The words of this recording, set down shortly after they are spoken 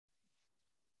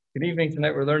Good evening.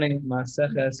 Tonight we're learning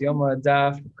Maseches Yoma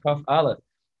Daf Kaf Aleph.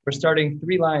 We're starting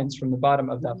 3 lines from the bottom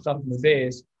of Daf Chaf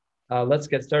Mubez. Let's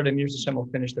get started. Mir Hashem will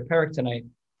finish the parak tonight.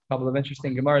 A couple of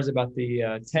interesting gemaras about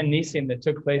the 10 nisim that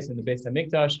took place in the Beis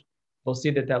Hamikdash. We'll see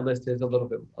that list is a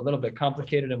little bit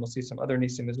complicated, and we'll see some other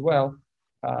nisim as well.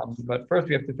 But first,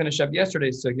 we have to finish up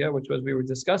yesterday's sugya, which was we were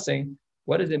discussing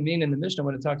what does it mean in the Mishnah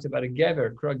when it talks about a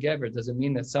gever, kra gever. Does it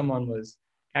mean that someone was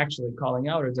actually calling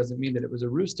out, or does it mean that it was a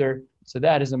rooster? So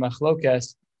that is a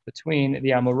machlokas between the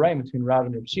Amoraim, between Rav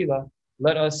and Reb Shila.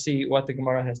 Let us see what the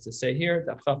Gemara has to say here.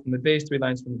 Daf Chaf from the base, 3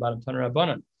 lines from the bottom. Tana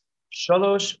Rabbanan.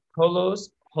 Shalosh kolos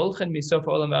holchen misofa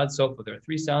olam ad sofa. There are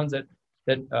 3 sounds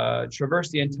that traverse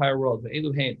the entire world. The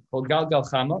Eluhein, kol gal gal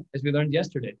chama, as we learned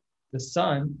yesterday. The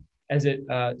sun, as it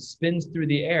spins through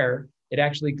the air, it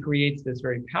actually creates this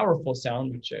very powerful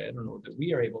sound, which I don't know that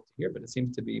we are able to hear, but it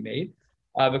seems to be made.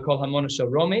 V'kol hamona shel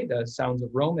Rome, the sounds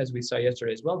of Rome, as we saw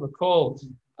yesterday as well. V'kol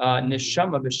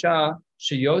neshama b'sha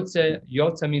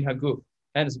sheyotze min haguf.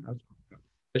 And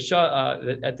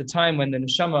at the time when the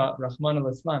neshama, Rahman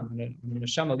al-Islam, when the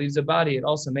neshama leaves the body, it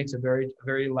also makes a very,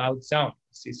 very loud sound.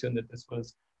 We'll see soon that this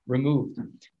was removed.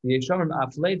 The Yeshomrim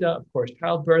afleda, of course,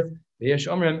 childbirth. The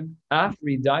Yeshomrim af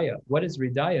ridaya. What is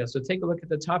ridaya? So take a look at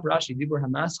the top Rashi, Dibur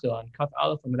HaMaschil on Kaf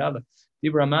Aleph Amud Aleph.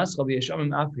 Dibur HaMaschil, the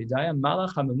Yeshomrim af ridaya.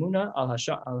 Malach HaMemuna al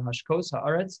hashkos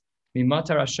haaretz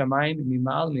mimatar hashamayim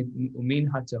mimal umin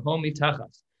hatehom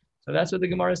mitachas. So that's what the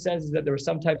Gemara says, is that there was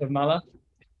some type of malach,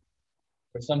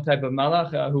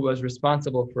 who was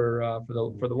responsible for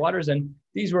the waters, and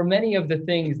these were many of the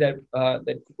things that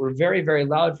were very, very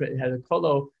loud. It had a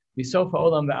kolo misofa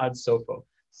olam ve'ad sofo.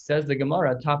 Says the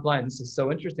Gemara, top line. This is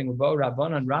so interesting. That's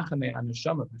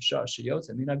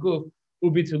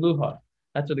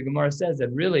what the Gemara says,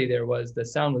 that really the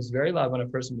sound was very loud when a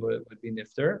person would be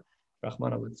nifter,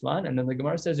 Rahman al-Islan, and then the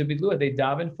Gemara says they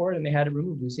davened for it and they had it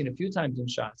removed. We've seen a few times in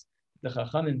Shas. The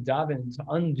Chachamim davened to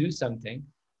undo something.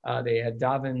 They had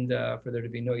davened for there to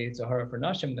be no Yitzhahara for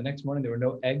Nashim. The next morning there were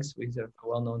no eggs. We have a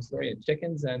well-known story of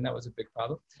chickens, and that was a big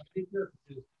problem.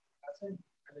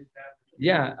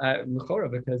 Yeah,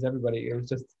 because everybody, it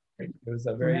was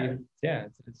a very,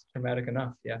 it's traumatic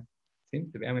enough. Yeah,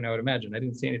 seems to be. I mean, I would imagine. I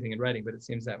didn't see anything in writing, but it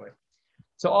seems that way.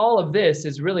 So all of this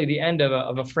is really the end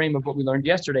of a frame of what we learned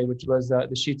yesterday, which was the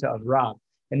Shita of Rav.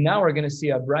 And now we're going to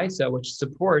see a Brisa which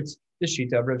supports the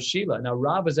Shita of Rav Shila. Now,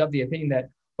 Rav was of the opinion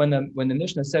that when the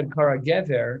Mishnah said Kara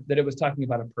Gever, that it was talking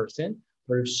about a person.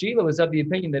 But Rav Shila was of the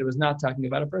opinion that it was not talking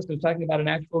about a person, it was talking about an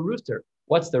actual rooster.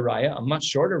 What's the raya? A much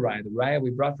shorter raya. The raya we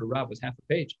brought for Rav was half a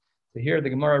page. So here the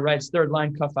Gemara writes, 3rd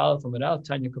line, Kaf Aleph from Adal,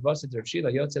 Tanya Kavasit Rav Shila,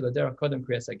 Yotze Ladera Kodem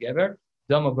Kriyas HaGever,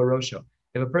 Dama Barosho.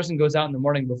 If a person goes out in the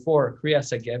morning before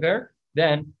Kriyas HaGever,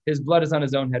 then his blood is on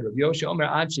his own head. Rav Yosha Omer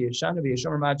Adshi Yeshana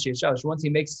V'Yeshomer Adshi Yeshash. Once he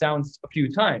makes sounds a few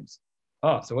times.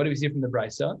 Oh, so what do we see from the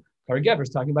Brisa? Kara Gever is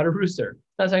talking about a rooster.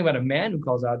 It's not talking about a man who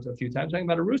calls out a few times, it's talking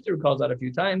about a rooster who calls out a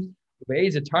few times.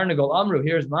 Here's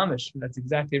mamish. That's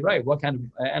exactly right. What kind of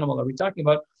animal are we talking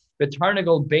about? The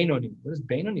tarnagol benoni. What is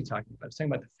benoni talking about? It's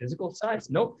talking about the physical size.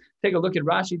 Nope. Take a look at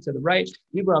Rashi to the right.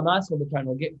 The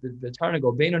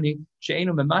tarnagol benoni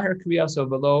she'enu memaher kriyaso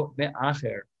velo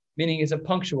me'acher, meaning it's a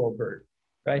punctual bird,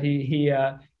 right? He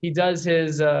does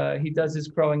his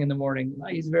crowing in the morning.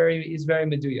 He's very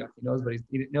meduya. He knows what he's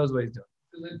doing.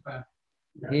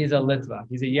 He's a litva.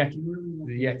 He's a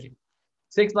yeki.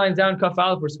 6 lines down, Kaf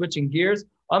Aleph, we're switching gears.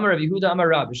 Amar Rav Yehuda Amar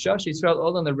Rav, Shash Yisrael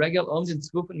Olam the Regel Omzin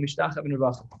Skufin Mishtachab and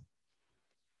Revachim.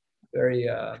 Very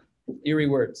eerie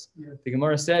words. The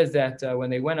Gemara says that when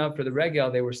they went up for the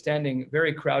Regel, they were standing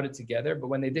very crowded together, but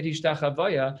when they did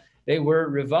Hishtachavaya, they were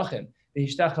Revachim. The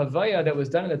Hishtachavaya that was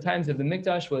done in the times of the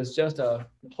Mikdash was just a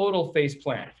total face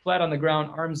plant, flat on the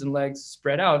ground, arms and legs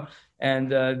spread out.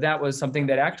 And that was something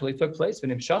that actually took place.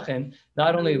 V'nimshachen,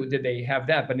 not only did they have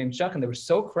that, but Nimshachen, they were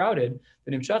so crowded.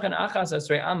 V'nimshachen achas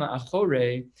asrei ama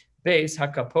achore beis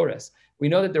hakapores. We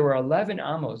know that there were 11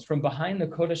 amos from behind the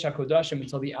Kodesh HaKodashim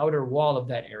until the outer wall of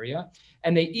that area.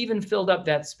 And they even filled up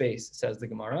that space, says the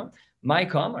Gemara. My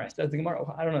kamar, says the Gemara,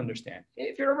 I don't understand.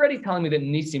 If you're already telling me that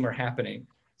nisim are happening,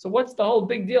 so what's the whole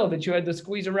big deal that you had to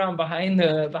squeeze around behind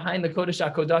the Kodesh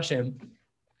HaKodashim?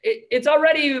 It's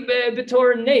already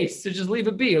betor nace to just leave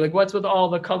it be. Like, what's with all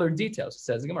the colored details? It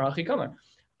says the Gemara,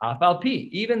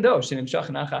 even though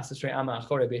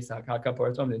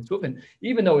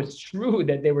even though it's true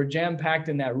that they were jam-packed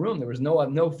in that room, there was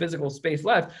no physical space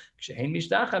left.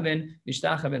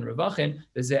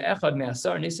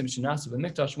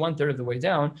 1/3 of the way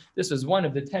down, this was one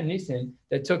of the 10 nisim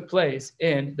that took place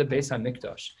in the Beis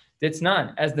HaMikdash.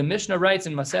 Ditznan, as the Mishnah writes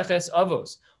in Maseches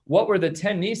Avos, what were the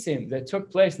 10 nisim that took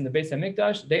place in the Beis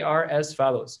HaMikdash? They are as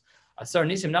follows. Asar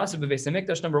nisim nasa b'beis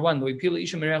hamikdash. Number one, lo ipila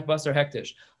isha mereach basar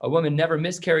hektish. A woman never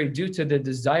miscarried due to the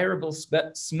desirable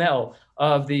smell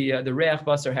of the reach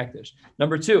basar hektish.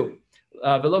 Number two,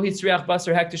 velo hitzriach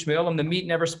basar hektish me'olam. The meat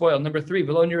never spoiled. Number three,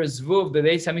 velo nir zvuv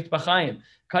b'beis hamitbachayim.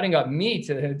 Cutting up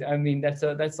meat. I mean,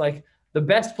 that's like the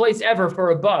best place ever for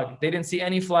a bug. They didn't see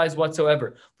any flies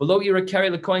whatsoever.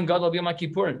 The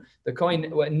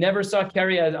Kohen never saw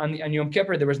carry on Yom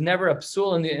Kippur. There was never a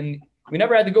psul we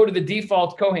never had to go to the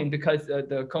default Kohen because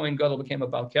the Kohen Gadol became a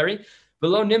Balkari.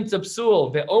 Below nimtza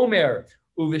psul ve'omer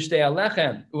uv'shtei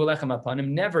alechem u'alechem apanim.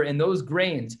 Never in those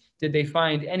grains did they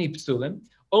find any psulim.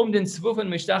 Omdin svufin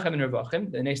mishtachem and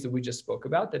revachim, the nace that we just spoke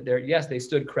about, that yes, they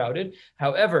stood crowded.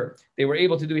 However, they were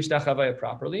able to do ishtachavaya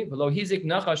properly. Below hizik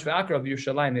nachash ve'akrav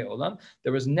Yerushalayim me'olam.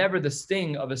 There was never the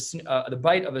sting of the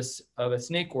bite of a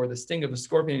snake or the sting of a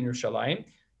scorpion in Yerushalayim.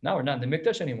 Now we're not in the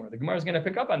Mikdash anymore. The Gemara is going to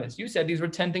pick up on this. You said these were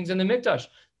 10 things in the Mikdash.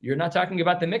 You're not talking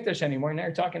about the Mikdash anymore. Now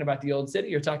you're talking about the old city.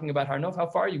 You're talking about Har Nof. How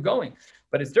far are you going?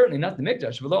 But it's certainly not the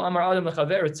Mikdash.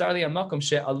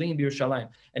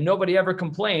 And nobody ever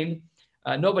complained.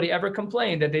 Nobody ever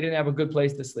complained that they didn't have a good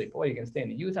place to sleep. Oh, you can stay in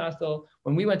a youth hostel.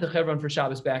 When we went to Hebron for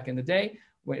Shabbos back in the day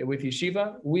with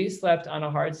yeshiva, we slept on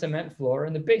a hard cement floor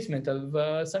in the basement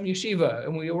of some yeshiva,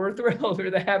 and we were thrilled. We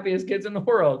were the happiest kids in the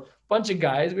world. Bunch of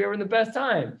guys. We were in the best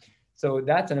time. So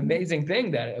that's an amazing thing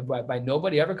that by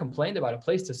nobody ever complained about a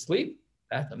place to sleep.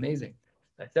 That's amazing.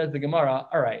 That says the Gemara.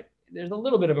 All right, there's a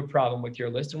little bit of a problem with your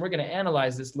list, and we're going to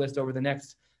analyze this list over the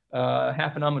next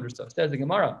half an hour or so. Says the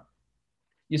Gemara.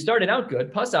 You started out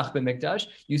good, Pasach b'Mikdash.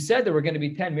 You said there were going to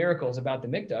be 10 miracles about the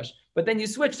Mikdash, but then you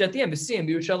switched at the end, B'Siyim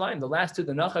b'Yerushalayim, the last two,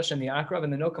 the Nachash and the Akrav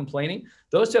and the no complaining.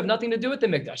 Those two have nothing to do with the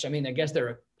Mikdash. I mean, I guess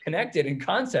they're connected in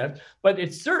concept, but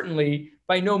it's certainly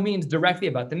by no means directly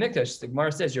about the Mikdash. The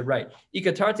Gemara says you're right.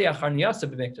 Ikatarte achar niyasa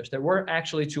b'Mikdash. There were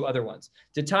actually two other ones.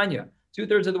 Titania.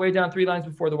 2/3 of the way down, 3 lines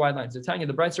before the wide lines. Tanya,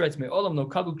 the bright writes, "Me'olam no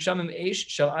kabu kshamim eish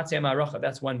shel atzei ma'aracha."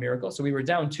 That's one miracle. So we were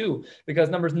down 2 because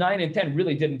numbers 9 and 10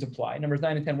 really didn't apply. Numbers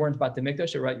 9 and 10 weren't about the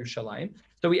mikdash; they were at Yerushalayim.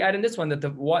 So we add in this one that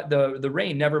the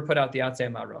rain never put out the atzei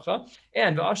ma'aracha.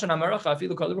 And v'ashan ma'aracha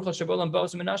afilu kol rucha shebolam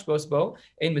bos menash bos bo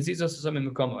ein mezizos samim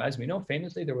mukomo. As we know,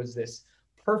 famously there was this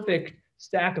perfect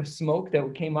stack of smoke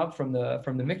that came up from the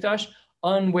mikdash,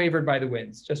 unwavered by the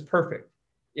winds, just perfect.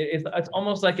 It's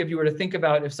almost like if you were to think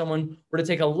about if someone were to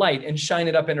take a light and shine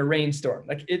it up in a rainstorm,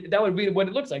 that would be what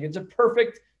it looks like. It's a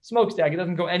perfect smokestack. It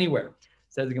doesn't go anywhere.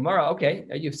 Says the Gemara, okay,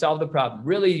 you've solved the problem.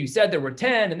 Really, you said there were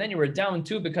 10, and then you were down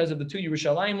 2 because of the 2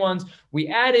 Yerushalayim ones. We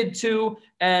added 2,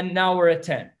 and now we're at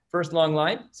 10. First long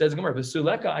line, says the Gemara,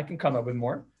 V'suleka, I can come up with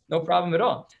more. No problem at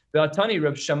all. V'atani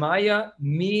Reb Shamaya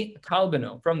mi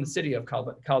Kalbano, from the city of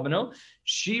Kalbano,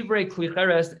 Shivrei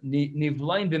Klicheres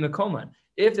nivlain b'mekoman.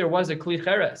 If there was a kli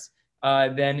cheres,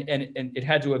 then and it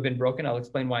had to have been broken. I'll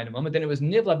explain why in a moment. Then it was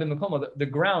nivla b'mekomo. The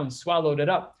ground swallowed it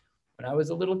up. When I was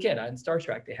a little kid on Star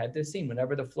Trek, they had this scene.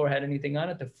 Whenever the floor had anything on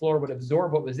it, the floor would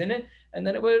absorb what was in it, and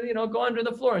then it would, go under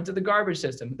the floor into the garbage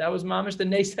system. That was mamish the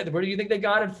nace. Where do you think they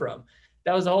got it from?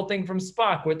 That was the whole thing from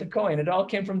Spock with the Kohen. It all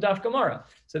came from Daf Gemara.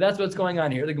 So that's what's going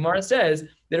on here. The Gemara says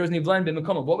that it was nivlain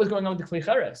b'mekomo. What was going on with the kli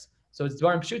cheres? So it's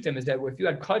dvarim pshutim is that if you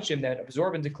had kachim that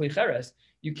absorb into kli cheres,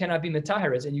 you cannot be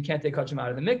metaharis and you can't take kachim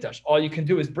out of the mikdash. All you can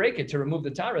do is break it to remove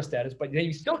the tara status, but then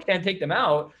you still can't take them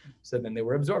out. So then they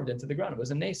were absorbed into the ground. It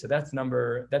was a nace. So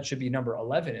that should be number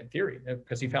 11 in theory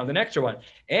because he found an extra one.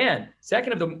 And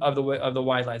second of the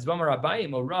wide lines,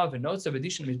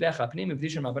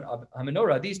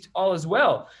 these all as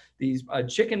well. These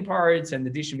chicken parts and the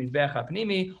dishim mizbech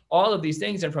hapnimi, all of these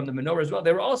things, and from the menorah as well,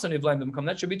 they were also nivlaim b'mekom.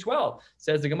 That should be 12.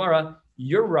 Says the Gemara,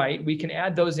 you're right. We can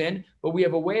add those in, but we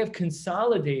have a way of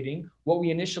consolidating what we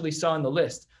initially saw on the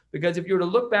list. Because if you were to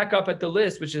look back up at the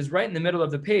list, which is right in the middle of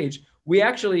the page, we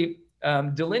actually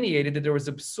delineated that there was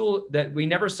a psul that we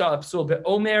never saw a psul. But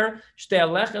Omer shtei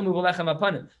alechem u'valechem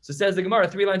apanim. So says the Gemara,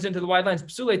 3 lines into the wide lines,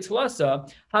 psulei tlasa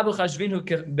habu chashvinu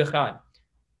bechad.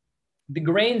 The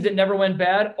grains that never went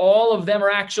bad, all of them are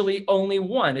actually only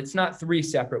one. It's not 3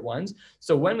 separate ones.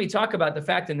 So when we talk about the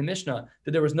fact in the Mishnah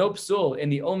that there was no psul in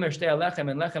the Omer Shtei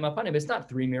Alechem and Lechem Apanim, it's not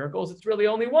 3 miracles. It's really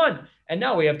only 1. And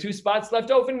now we have 2 spots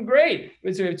left open. Great.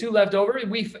 So we have 2 left over.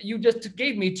 You just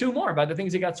gave me 2 more about the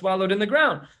things that got swallowed in the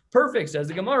ground. Perfect, says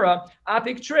the Gemara.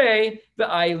 Apik tray,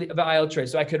 v'ayil tray.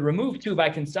 So I could remove 2 by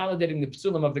consolidating the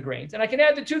psulim of the grains. And I can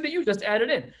add the 2 that you just added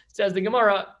in. Says the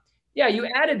Gemara. Yeah, you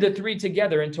added the 3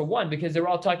 together into 1 because they were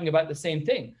all talking about the same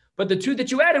thing. But the 2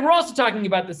 that you added were also talking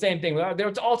about the same thing. They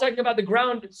were all talking about the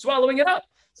ground swallowing it up.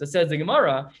 So it says the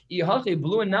Gemara, you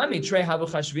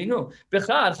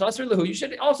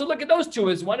should also look at those 2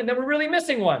 as 1, and then we're really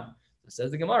missing 1.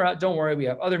 Says the Gemara, don't worry, we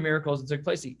have other miracles that took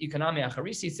place. Economy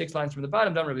Acharisi, 6 lines from the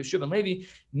bottom, down Rabbi Shub and Levi,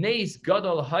 Neis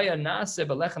Gadol Haya Nase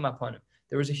Belechem Apanim.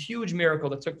 There was a huge miracle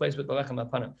that took place with Belechem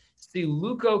Apanim.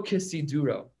 Siluko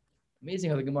Kisiduro. Amazing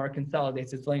how the Gemara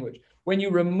consolidates its language. When you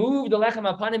remove the Lechem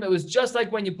Apanim, it was just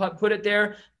like when you put it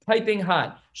there, piping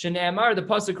hot. Shne'amar, the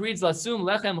pasuk reads, Lasum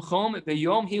Lechem Chom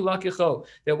B'yom Hi Lakicho.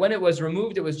 That when it was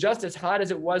removed, it was just as hot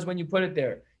as it was when you put it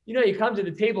there. You know, you come to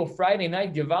the table Friday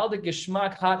night, Givaldik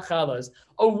Geshmak Hot Chalas.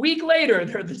 A week later,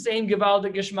 they're the same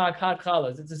Givaldik Geshmak Hot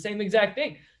Chalas. It's the same exact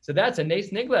thing. So that's a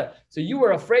Nes Nigla. So you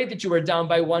were afraid that you were down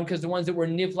by 1 because the ones that were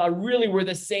Nifla really were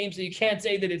the same. So you can't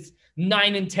say that it's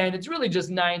 9 and 10. It's really just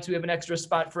 9. So we have an extra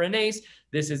spot for a Nes.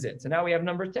 This is it. So now we have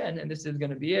number 10, and this is going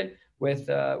to be it with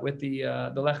the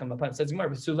Lechem Apanim. Says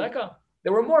Gemara, Suleka.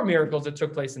 There were more miracles that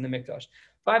took place in the Mikdash.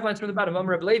 5 lines from the bottom.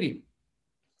 Amar Reb Levi.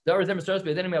 We have a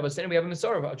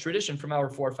Masorah, a tradition from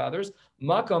our forefathers.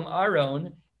 Makom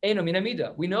Aron Eno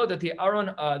Minamida. We know that the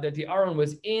Aron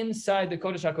was inside the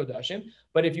Kodesh HaKodashim,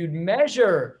 but if you'd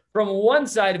measure from one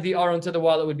side of the Aron to the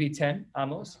wall, it would be 10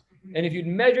 amos, and if you'd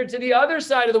measure to the other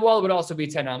side of the wall, it would also be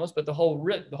 10 amos. But the whole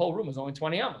room was only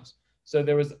 20 amos. So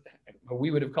there was,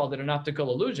 we would have called it an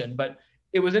optical illusion, but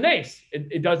it was an ace.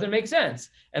 It doesn't make sense.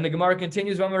 And the Gemara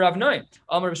continues, Amar Rav Noam,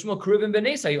 Amar Shmuel Kruvim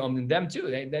b'neis hayom, them too.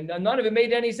 None of it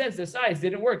made any sense. The sides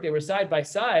didn't work. They were side by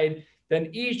side. Then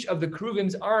each of the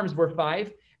Kruvim's arms were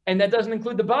 5, and that doesn't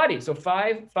include the body. So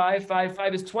 5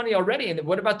 is 20 already. And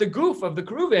what about the goof of the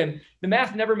Kruvim? The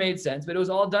math never made sense, but it was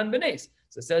all done b'neis.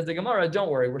 So says the Gemara, don't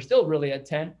worry, we're still really at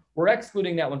 10. We're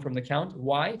excluding that one from the count.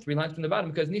 Why? 3 lines from the bottom,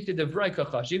 because Nisi Devrei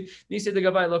Kachashiv, Nisi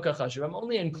Degavai Lo Kachashiv. I'm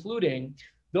only including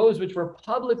those which were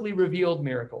publicly revealed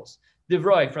miracles,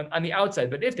 divroi, from on the outside.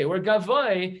 But if they were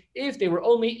gavai, if they were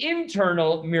only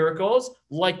internal miracles,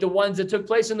 like the ones that took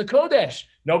place in the Kodesh,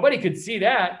 nobody could see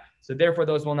that. So therefore,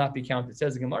 those will not be counted.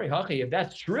 Says the Gemara, Hachi, if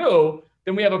that's true,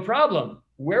 then we have a problem.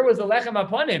 Where was the Lechem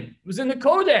Apanim? It was in the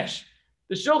Kodesh.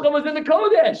 The Shulchan was in the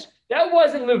Kodesh. That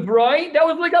wasn't Livroi, that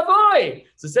was Legavai.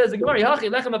 So says the Gemara, Hachi,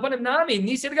 Lechem Apanim Nami,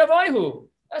 Nisi Gavaihu.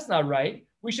 That's not right.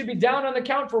 We should be down on the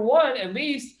count for 1 at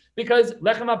least, because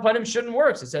Lechem Apanim shouldn't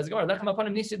work. So it says, Lechem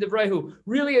Apanim Nisi Devrehu.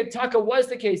 Really, at Taka was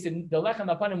the case, and the Lechem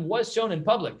Apanim was shown in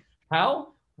public.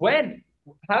 How? When?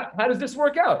 How does this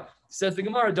work out? Says the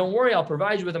Gemara, don't worry, I'll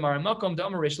provide you with a Maramakom,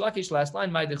 Damar Rish Lakish, last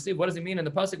line, what does it mean in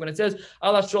the pasuk when it says,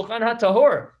 Allah Shulchan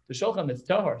HaTahor? The Shulchan that's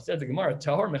Tahor. Says the Gemara,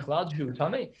 Tahor Mechlad Hu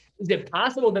Tameh. Is it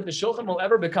possible that the Shulchan will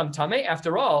ever become Tameh?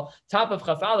 After all, top of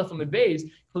Chafalef from the base,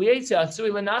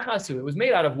 it was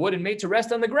made out of wood and made to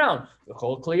rest on the ground.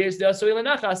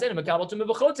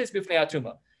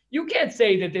 You can't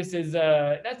say that this is,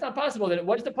 that's not possible.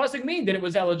 What does the pasuk mean that it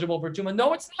was eligible for Tumah?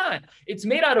 No, it's not. It's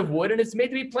made out of wood and it's made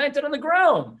to be planted on the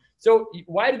ground. So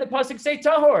why did the pasuk say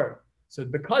Tahor? So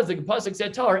because the pasuk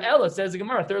said Tahor, Ella says the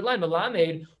Gemara, 3rd line,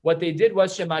 Malamed, what they did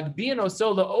was Shemagbian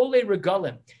Osola Ole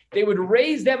Regalim. They would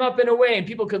raise them up in a way, and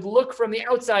people could look from the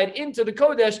outside into the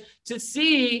Kodesh to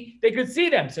see, they could see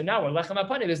them. So now, where Lechem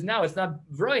Apanim is now, it's not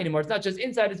Vroi anymore. It's not just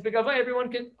inside, it's Begavai. Everyone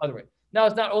can, other way. Now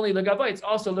it's not only Legavai, it's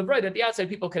also Levroi, that the outside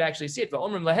people could actually see it. But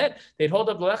Omrim Lahed, they'd hold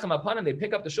up the Lechem Apanim, they'd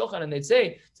pick up the Shulchan, and they'd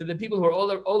say to the people who are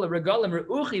Ola Regalim,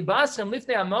 Re'uchi Basem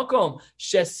Lifnei Amokom,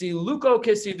 Shesiluko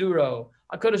Kesiduro.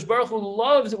 HaKadosh Baruch Hu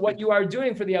loves what you are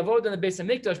doing for the Avodah and the Beis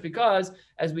HaMikdash, because,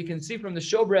 as we can see from the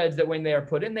showbreads, that when they are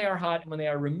put in, they are hot, and when they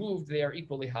are removed, they are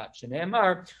equally hot.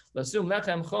 Shne'emar, Lasum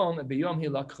Lechem Chom, B'yom Hi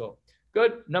Lakcho.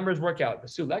 Good, numbers work out.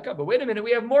 But wait a minute,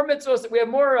 we have more mitzvos, we have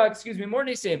more, more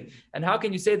nisim. And how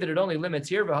can you say that it only limits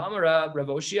here? V'hamara, Rav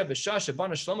Oshia, V'shash,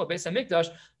 Shabana Shlomo, Beis HaMikdash,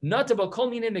 Nataba Kol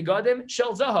Mine Negadim,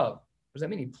 Shel Zahav. What does that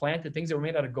mean? He planted things that were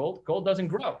made out of gold? Gold doesn't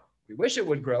grow. We wish it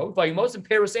would grow. And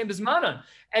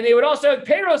they would also have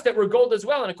peros that were gold as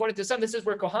well. And according to some, this is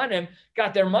where Kohanim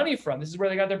got their money from. This is where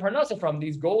they got their parnassa from,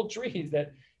 these gold trees,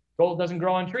 that gold doesn't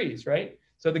grow on trees, right?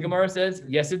 So the Gemara says,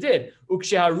 yes, it did. When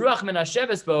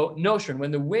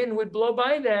the wind would blow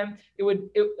by them, it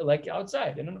would, like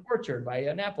outside in an orchard by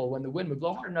an apple, when the wind would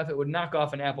blow hard enough, it would knock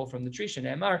off an apple from the tree.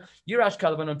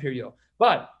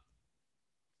 But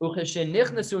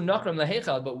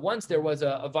once there was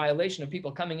a violation of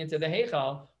people coming into the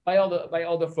Heichal by all the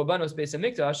Frobanos Beis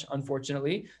HaMikdash,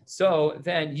 unfortunately, so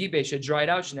then Yibesh had dried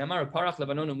out,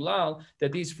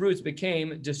 that these fruits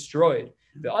became destroyed.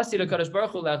 But in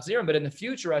the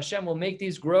future, Hashem will make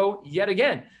these grow yet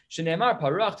again. So these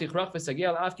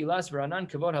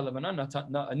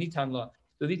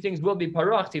things will be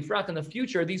parach, tifrach, in the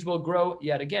future, these will grow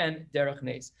yet again, derech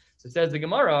nes. So says the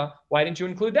Gemara, why didn't you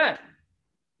include that?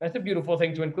 That's a beautiful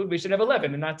thing to include. We should have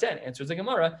 11 and not 10. Answers the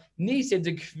Gemara.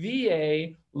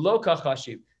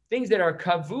 Things that are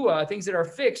kavua, things that are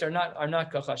fixed, are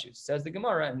not kachashus. Says the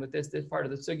Gemara, and with this part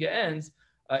of the sugya ends,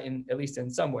 at least in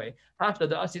some way. There's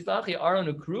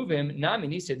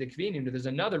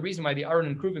another reason why the Aron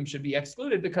and Kruvim should be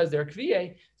excluded, because they're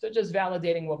kviyeh. So just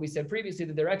validating what we said previously,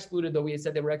 that they're excluded, though we had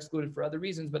said they were excluded for other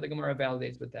reasons, but the Gemara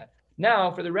validates with that. Now,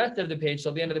 for the rest of the page,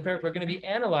 till the end of the paragraph, we're going to be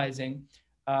analyzing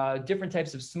different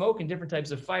types of smoke and different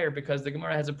types of fire, because the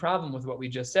Gemara has a problem with what we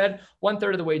just said.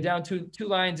 1/3 of the way down, two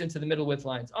lines into the middle with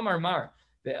lines. Amar Mar.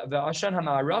 The Ashan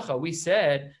HaMa'aracha, we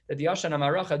said that the Ashan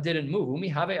HaMa'aracha didn't move.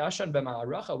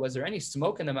 Was there any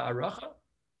smoke in the Ma'aracha?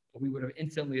 We would have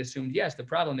instantly assumed yes. The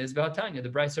problem is, V'hatanya, the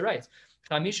Brisa writes,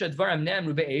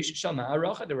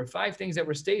 there were 5 things that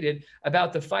were stated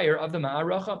about the fire of the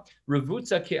Ma'aracha.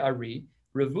 Revutza ke'ari,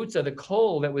 Revutza, the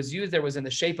coal that was used there was in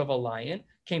the shape of a lion,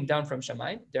 came down from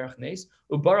Shamayim, derech nes.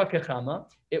 Ubara kechama,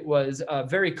 it was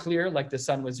very clear, like the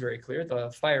sun was very clear. The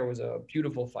fire was a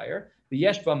beautiful fire. The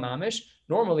yeshba mamish,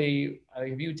 normally,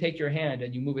 if you take your hand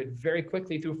and you move it very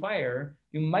quickly through fire,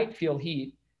 you might feel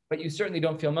heat, but you certainly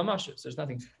don't feel mamashus. There's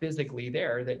nothing physically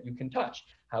there that you can touch.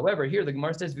 However, here the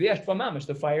Gemara says, v'yeshba mamish,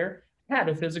 the fire had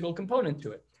a physical component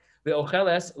to it.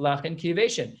 Ve'ocheles lachin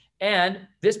kivation. And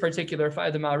this particular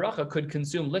fire, the Ma'aracha, could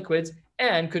consume liquids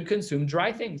and could consume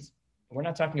dry things. We're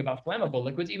not talking about flammable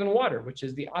liquids, even water, which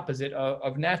is the opposite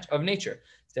of nature.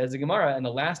 Says the Gemara, and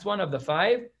the last one of the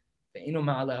 5, ve'ino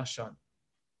ma'ale ashan.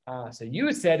 So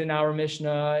you said in our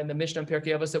Mishnah, in the Mishnah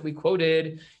Pirkei Avos that we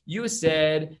quoted, you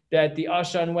said that the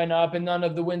Ashan went up and none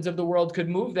of the winds of the world could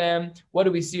move them. What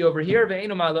do we see over here?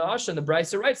 Ve'enu ma'ale Ashan. The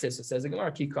Brisa writes this. It says the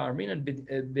Gemara, Ki karmin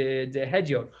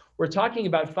b'dehedyon. We're talking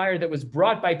about fire that was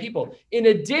brought by people. In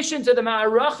addition to the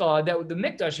Ma'aracha that the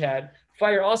Mikdash had,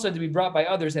 fire also had to be brought by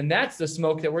others, and that's the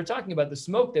smoke that we're talking about, the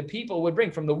smoke that people would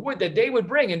bring from the wood that they would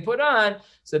bring and put on.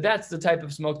 So that's the type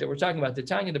of smoke that we're talking about. The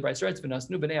Tanya, the Brisa writes,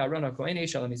 "V'nasnu b'nei Aaron ha'kohen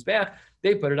eish al mizbeach."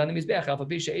 They put it on the mizbeach. Al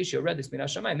pi she'eish yored min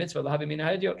hashamayim, mitzvah lahavi min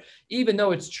ha'edyot. Even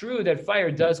though it's true that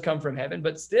fire does come from heaven,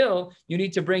 but still you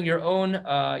need to bring your own.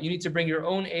 You need to bring your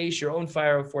own eish, your own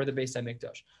fire for the Beis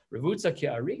Hamikdash. Revutza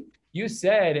ki'ari. You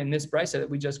said in this brisa that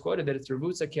we just quoted that it's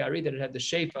Revutza Ki'ari, that it had the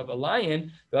shape of a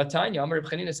lion. I saw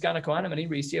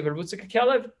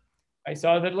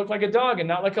that it looked like a dog and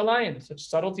not like a lion. Such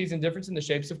subtleties and difference in the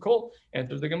shapes of coal. And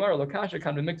through the Gemara, Lokasha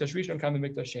kan b'mikdash rishon kan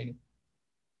b'mikdash sheni.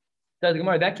 Says the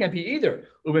Gemara, that can't be either.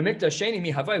 Ubemikdash sheni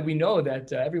mi havai. We know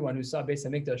that everyone who saw Beis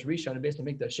Hamikdash Rishon and Beis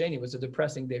Hamikdash Sheni was a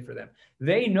depressing day for them.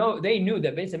 They knew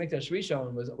that Beis Hamikdash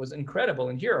Rishon was incredible,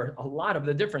 and here are a lot of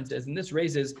the differences. And this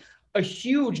raises a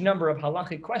huge number of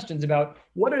halachic questions about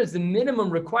what is the minimum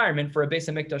requirement for a Beis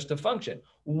Hamikdash to function.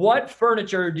 What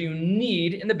furniture do you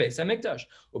need in the Beis Hamikdash?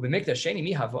 Ubemikdash Sheni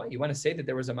mi havai. You want to say that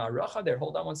there was a Ma'aracha there?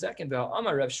 Hold on one second.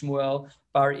 Amar Rav Shmuel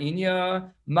bar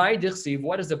Inya my dichsiv.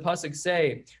 What does the pasuk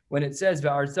say when it says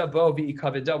ve'arza bo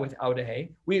v'ikaveda without a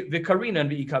hay? We v'karinan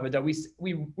v'ikaveda.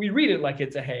 We read it like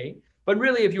it's a hay. But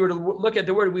really, if you were to look at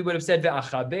the word, we would have said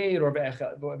ve'achabed or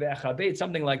ve'achabed,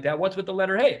 something like that. What's with the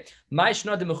letter hey?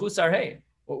 Ma'ishna de mechusar hey.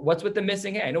 What's with the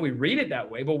missing hey? I know we read it that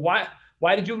way, but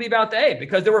why did you leave out the hey?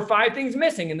 Because there were 5 things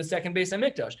missing in the second Beis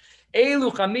Hamikdash.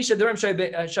 Elu chamisha derem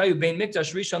shayu bein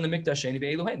mikdash rishon lemikdash sheni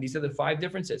ve'elu hen. These are the 5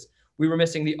 differences. We were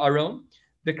missing the aron,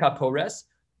 the kapores.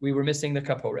 We were missing the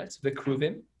kapores, the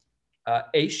kruvim,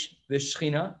 eish, the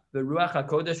shechina, the ruach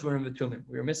hakodesh, and the tumim.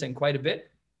 We were missing quite a bit.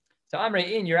 So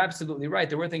Amrei, you're absolutely right.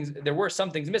 There were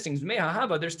some things missing.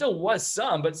 There still was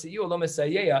some, but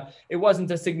it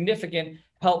wasn't a significant,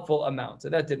 helpful amount. So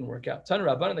that didn't work out. Tanu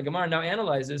Rabbanan, the Gemara now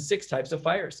analyzes 6 types of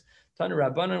fires. Tanu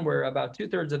Rabbanan, we're about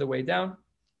 2/3 of the way down,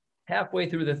 halfway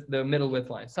through the middle width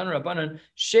line. Tanu Rabbanan,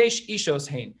 Sheish Ishos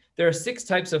Hein. There are 6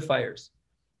 types of fires.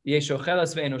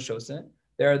 Yeshochelas ve'eno shose.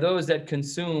 There are those that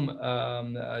consume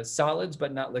solids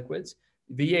but not liquids.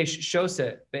 V'yesh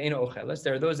shose ve'eno ochelas.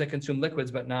 There are those that consume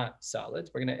liquids but not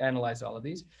solids. We're going to analyze all of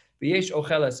these. V'yesh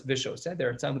ochelas v'shose. There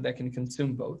are some that can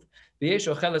consume both. V'yesh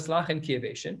ochelas lachen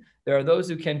ki'evation. There are those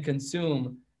who can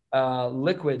consume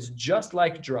liquids just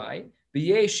like dry.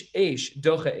 V'yesh eish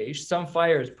docha eish. Some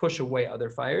fires push away other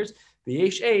fires.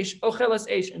 V'yesh eish ochelas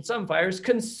eish. And some fires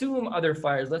consume other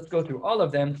fires. Let's go through all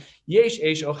of them. Yesh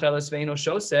eish ochelas ve'eno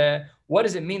shose. What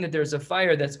does it mean that there's a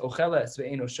fire that's ochelas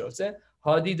ve'eno shose?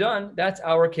 Hadidan, that's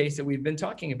our case that we've been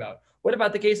talking about. What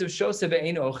about the case of shose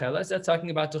ve'eno ochelas? That's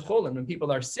talking about techolim. When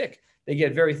people are sick, they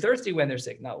get very thirsty when they're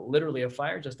sick. Not literally a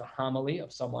fire, just a homily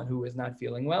of someone who is not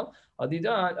feeling well.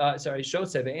 Hadidan,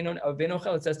 shose ve'eno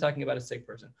ochelas, that's talking about a sick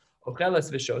person. Ochelas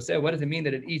v'shose, what does it mean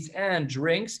that it eats and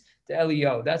drinks? To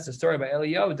Eliyahu. That's the story about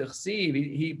Eliyahu.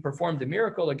 He performed a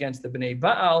miracle against the Bnei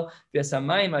Baal.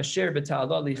 V'samayim asher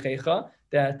b'ta'ala lichecha.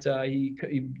 that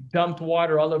he dumped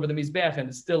water all over the Mizbeach and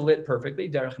it's still lit perfectly,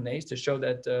 derech nes, to show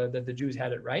that the Jews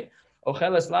had it right.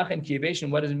 Ochelas lachen kiyevation,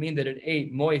 what does it mean that it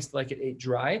ate moist like it ate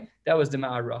dry? That was the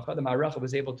Ma'aracha. The Ma'aracha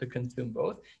was able to consume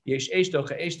both. Yesh esh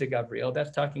docha esh de Gabriel,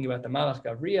 that's talking about the Malach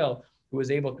Gabriel, who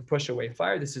was able to push away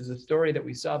fire. This is a story that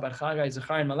we saw about Chagai,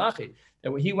 Zechar, and Malachi.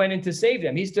 That he went in to save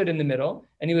them. He stood in the middle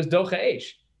and he was docha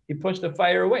esh. He pushed the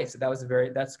fire away. So that's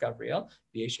Gabriel.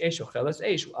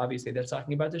 Obviously, that's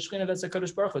talking about the Shekhinah. That's a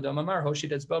Kodesh Baruch Hu. Damamar Hoshi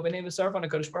that's Bo b'nei V'sarfon. A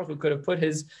Kodesh Baruch Hu could have put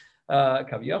his could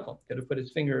have put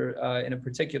his finger in a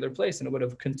particular place and it would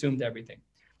have consumed everything.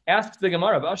 Asks the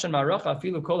Gemara,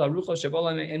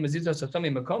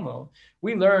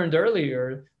 we learned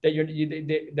earlier that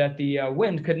that the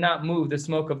wind could not move the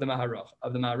smoke of the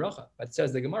Ma'aracha. But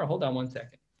says the Gemara, hold on one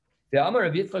second. The Amar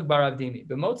of Yitzchak bar Avdimi,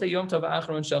 b'motzei yom tov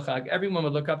ha'achron shel chag, everyone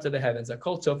would look up to the heavens.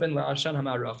 Akol tzofen la'ashan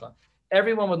ha'ma'aracha.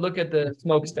 Everyone would look at the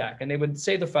smokestack and they would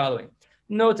say the following: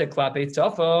 Note klape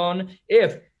tzafon.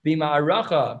 If the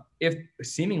Ma'aracha, if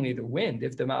seemingly the wind,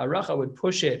 if the Ma'aracha would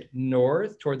push it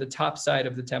north toward the top side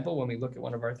of the temple, when we look at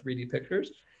one of our 3D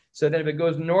pictures, so that if it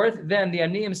goes north, then the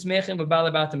aniyim smechim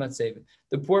v'balabatim atzevin.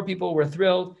 The poor people were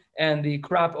thrilled, and the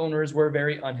crop owners were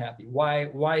very unhappy.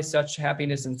 Why such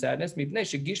happiness and sadness? There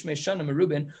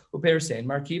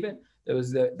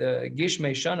was the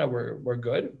Gishmei Shana were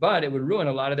good, but it would ruin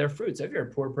a lot of their fruits. If you're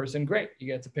a poor person, great. You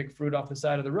get to pick fruit off the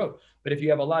side of the road. But if you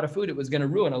have a lot of food, it was going to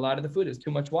ruin a lot of the food. It's too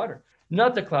much water.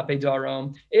 Not the Klape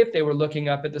Darom. If they were looking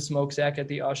up at the smokestack, at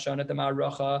the Ashan, at the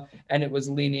Ma'aracha, and it was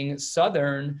leaning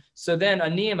southern, so then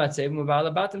Aniyim Atzev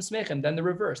Muvalabatim Smechem, then the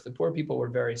reverse. The poor people were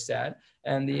very sad,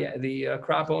 and the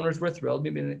crop owners were thrilled.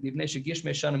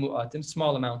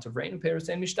 Small amount of rain,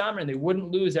 and they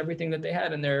wouldn't lose everything that they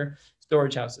had in their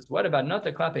storage houses. What about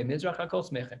Nata Klape Mizrach HaKol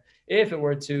Smechem? If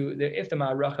the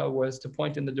Ma'aracha was to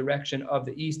point in the direction of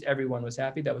the east, everyone was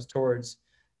happy. That was towards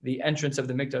the entrance of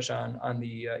the Mikdash on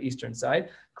the eastern side.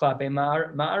 Klape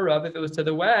Ma'arav, if it was to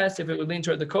the west, if it would lean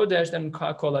toward the Kodesh, then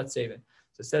Kolat Sevin.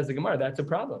 So says the Gemara, that's a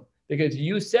problem. Because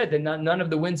you said that none of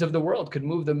the winds of the world could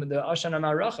move the Ashan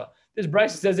Ma'aracha. This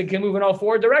Bryce says it can move in all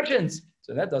four directions.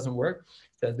 So that doesn't work.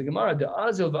 Says the Gemara, the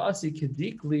Azil V'asi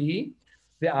Kedikli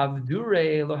the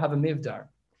Avdure lo have a mivdar.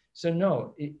 So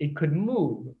no, it could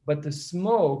move, but the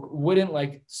smoke wouldn't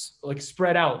like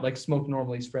spread out like smoke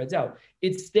normally spreads out.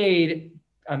 It stayed,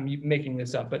 I'm making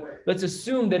this up, but let's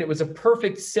assume that it was a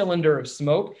perfect cylinder of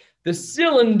smoke. The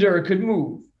cylinder could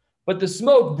move, but the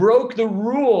smoke broke the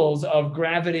rules of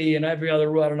gravity and every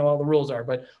other rule. I don't know what all the rules are,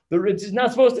 but it's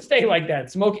not supposed to stay like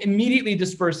that. Smoke immediately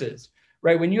disperses.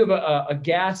 Right, when you have a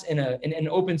gas in an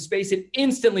open space, it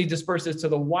instantly disperses to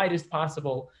the widest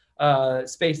possible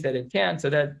space that it can. So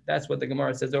that's what the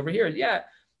Gemara says over here. Yeah,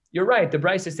 you're right. The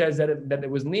Brisa says that it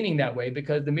was leaning that way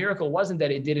because the miracle wasn't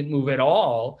that it didn't move at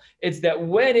all. It's that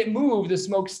when it moved, the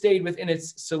smoke stayed within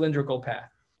its cylindrical path.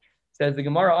 Says the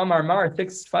Gemara, Amar Mar,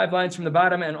 5 lines from the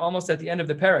bottom and almost at the end of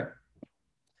the parak.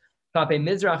 Kape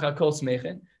Mizrach HaKol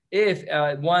Smechin. If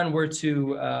one were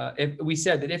to, if we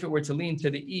said that if it were to lean to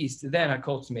the east, then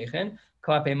hakol tzmechen,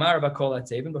 klape marva kol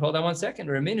atzevin. But hold on one second.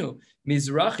 Reminu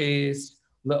mizrachis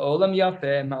leolam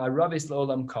yafe, ma'aravis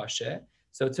leolam kashe.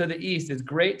 So to the east is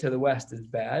great, to the west is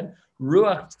bad.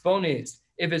 Ruach tzfonis.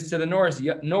 If it's to the north,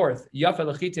 yafe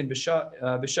lechitin b'sha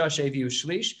shevi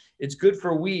u'shlish. It's good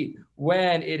for wheat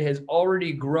when it has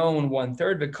already grown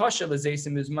 1/3. V'kasha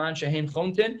lezesim izman shehin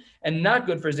chontin, and not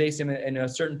good for zesim in a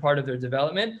certain part of their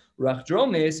development. Rach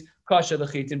dromis kasha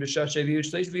lechitin b'sha shevi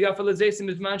u'shlish v'yafe lezesim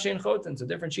izman shehin chontin. So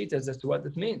different sheetas as to what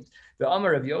this means. The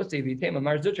Amar of Yosef v'tem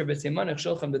Amar zutra b'simanach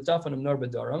shulchan b'tzafon nor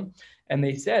b'daram. And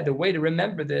they said the way to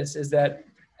remember this is that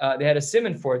they had a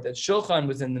simon for it that shulchan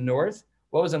was in the north.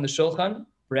 What was on the shulchan?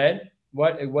 Bread.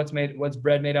 What's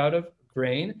bread made out of?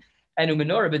 Grain. And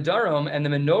menorah b'darom, and the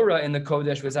menorah in the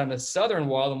Kodesh was on the southern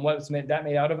wall, and what's made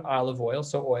out of? Olive oil,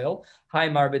 so oil. High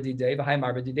marbadidei, high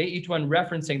marbadidei, each one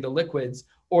referencing the liquids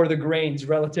or the grains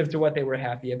relative to what they were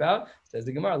happy about. Says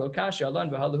the Gemara, Lo kasha alan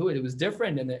v'halahu. It was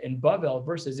different in Bavel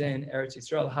versus in Eretz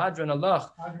Yisrael. Hadran alach,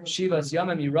 shivas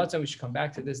yamim yiratzon. We should come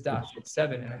back to this daf. It's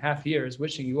 7.5 years.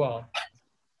 Wishing you all.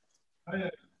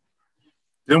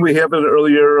 Didn't we have an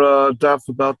earlier daf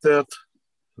about that?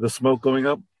 The smoke going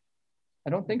up? I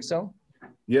don't think so.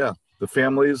 Yeah, the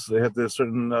families, they had their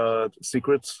certain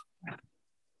secrets.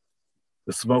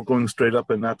 The smoke going straight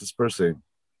up and not dispersing.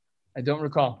 I don't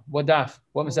recall. What daf?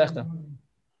 What masechta?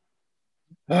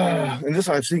 And this,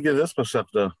 I've seen this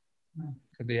masechta.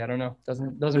 Could be. I don't know.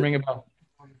 Doesn't ring a bell.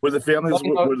 Were the families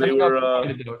where they were?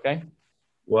 Okay.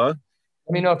 What?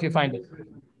 Let me know if you find it.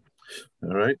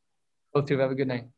 All right. Both of you have a good night.